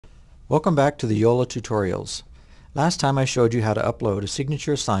Welcome back to the Yola tutorials. Last time I showed you how to upload a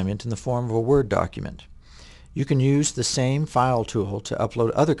signature assignment in the form of a Word document. You can use the same file tool to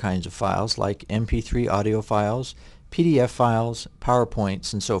upload other kinds of files like MP3 audio files, PDF files,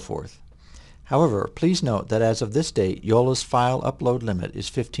 PowerPoints, and so forth. However, please note that as of this date, Yola's file upload limit is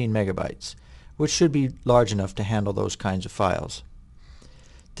 15 megabytes, which should be large enough to handle those kinds of files.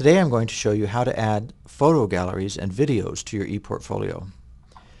 Today I'm going to show you how to add photo galleries and videos to your ePortfolio.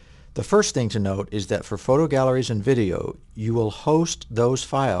 The first thing to note is that for photo galleries and video, you will host those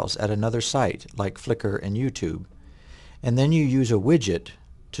files at another site like Flickr and YouTube, and then you use a widget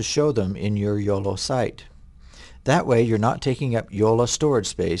to show them in your Yola site. That way you're not taking up Yola storage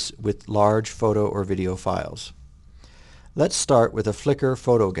space with large photo or video files. Let's start with a Flickr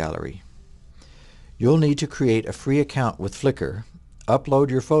photo gallery. You'll need to create a free account with Flickr, upload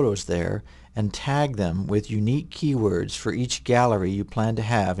your photos there, and tag them with unique keywords for each gallery you plan to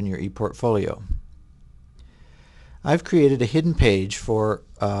have in your ePortfolio. I've created a hidden page for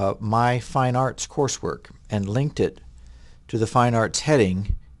my Fine Arts coursework and linked it to the Fine Arts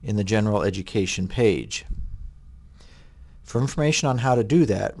heading in the General Education page. For information on how to do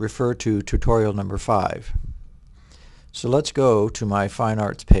that, refer to tutorial number 5. So let's go to my Fine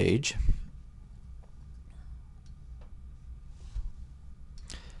Arts page.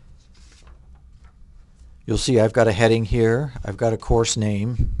 You'll see I've got a heading here, I've got a course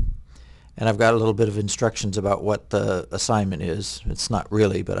name, and I've got a little bit of instructions about what the assignment is. It's not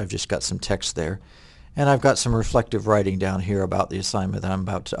really, but I've just got some text there. And I've got some reflective writing down here about the assignment that I'm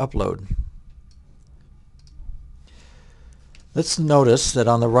about to upload. Let's notice that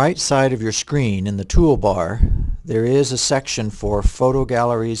on the right side of your screen in the toolbar, there is a section for photo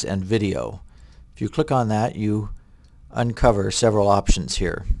galleries and video. If you click on that, you uncover several options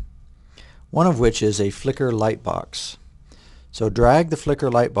here, one of which is a Flickr lightbox. So drag the Flickr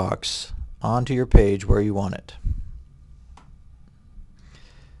lightbox onto your page where you want it.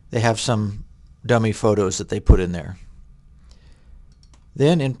 They have some dummy photos that they put in there.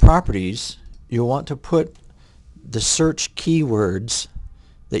 Then in Properties, you'll want to put the search keywords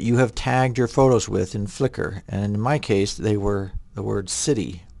that you have tagged your photos with in Flickr, and in my case they were the word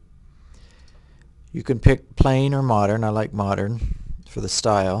city. You can pick plain or modern. I like modern for the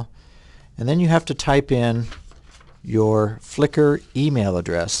style. And then you have to type in your Flickr email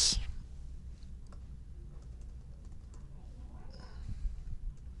address.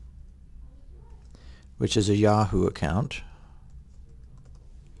 Which is a Yahoo account.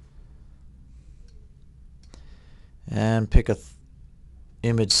 And pick a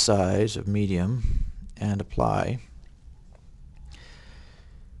image size of medium and apply.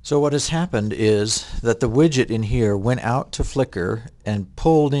 So what has happened is that the widget in here went out to Flickr and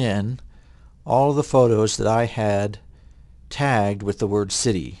pulled in all of the photos that I had tagged with the word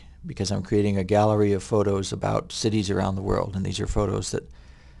city, because I'm creating a gallery of photos about cities around the world, and these are photos that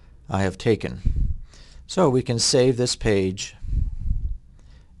I have taken. So we can save this page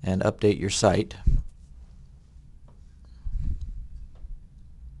and update your site.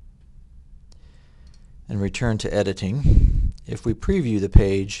 And return to editing. If we preview the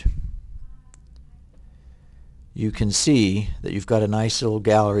page, you can see that you've got a nice little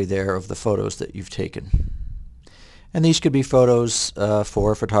gallery there of the photos that you've taken. And these could be photos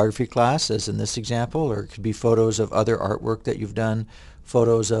for a photography class, as in this example, or it could be photos of other artwork that you've done,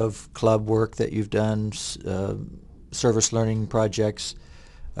 photos of club work that you've done, service learning projects,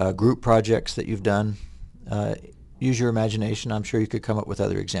 group projects that you've done. Use your imagination. I'm sure you could come up with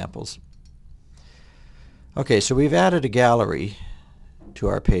other examples. Okay, so we've added a gallery to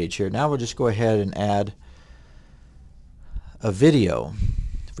our page here. Now we'll just go ahead and add a video.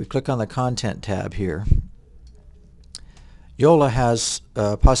 If we click on the Content tab here, Yola has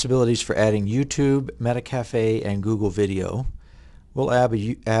possibilities for adding YouTube, Metacafe, and Google Video. We'll add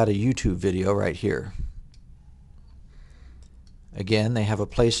a YouTube video right here. Again, they have a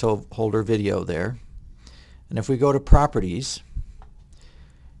placeholder video there. And if we go to Properties,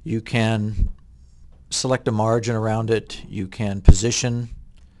 you can select a margin around it. You can position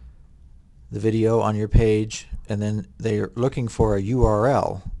the video on your page, and then they're looking for a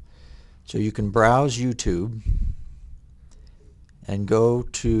URL. So you can browse YouTube and go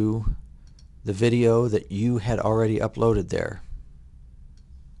to the video that you had already uploaded there.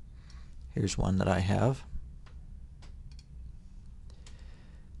 Here's one that I have.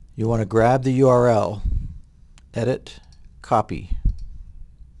 You want to grab the URL, edit, copy.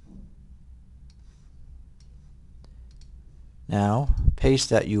 Now paste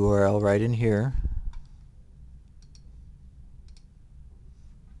that URL right in here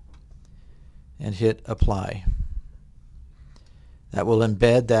and hit apply. That will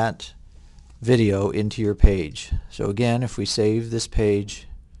embed that video into your page. So again, if we save this page,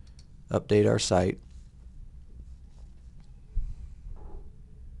 update our site,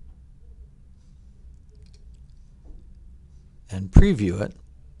 and preview it,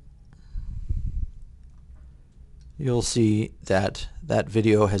 you'll see that that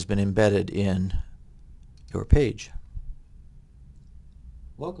video has been embedded in your page.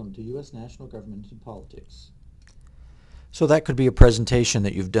 Welcome to U.S. National Government and Politics. So that could be a presentation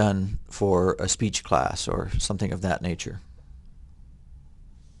that you've done for a speech class or something of that nature.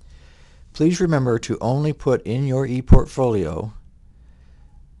 Please remember to only put in your ePortfolio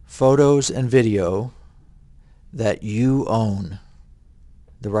photos and video that you own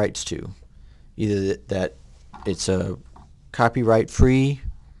the rights to. Either that it's a copyright-free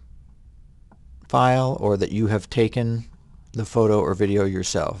file or that you have taken the photo or video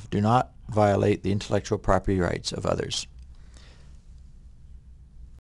yourself. Do not violate the intellectual property rights of others.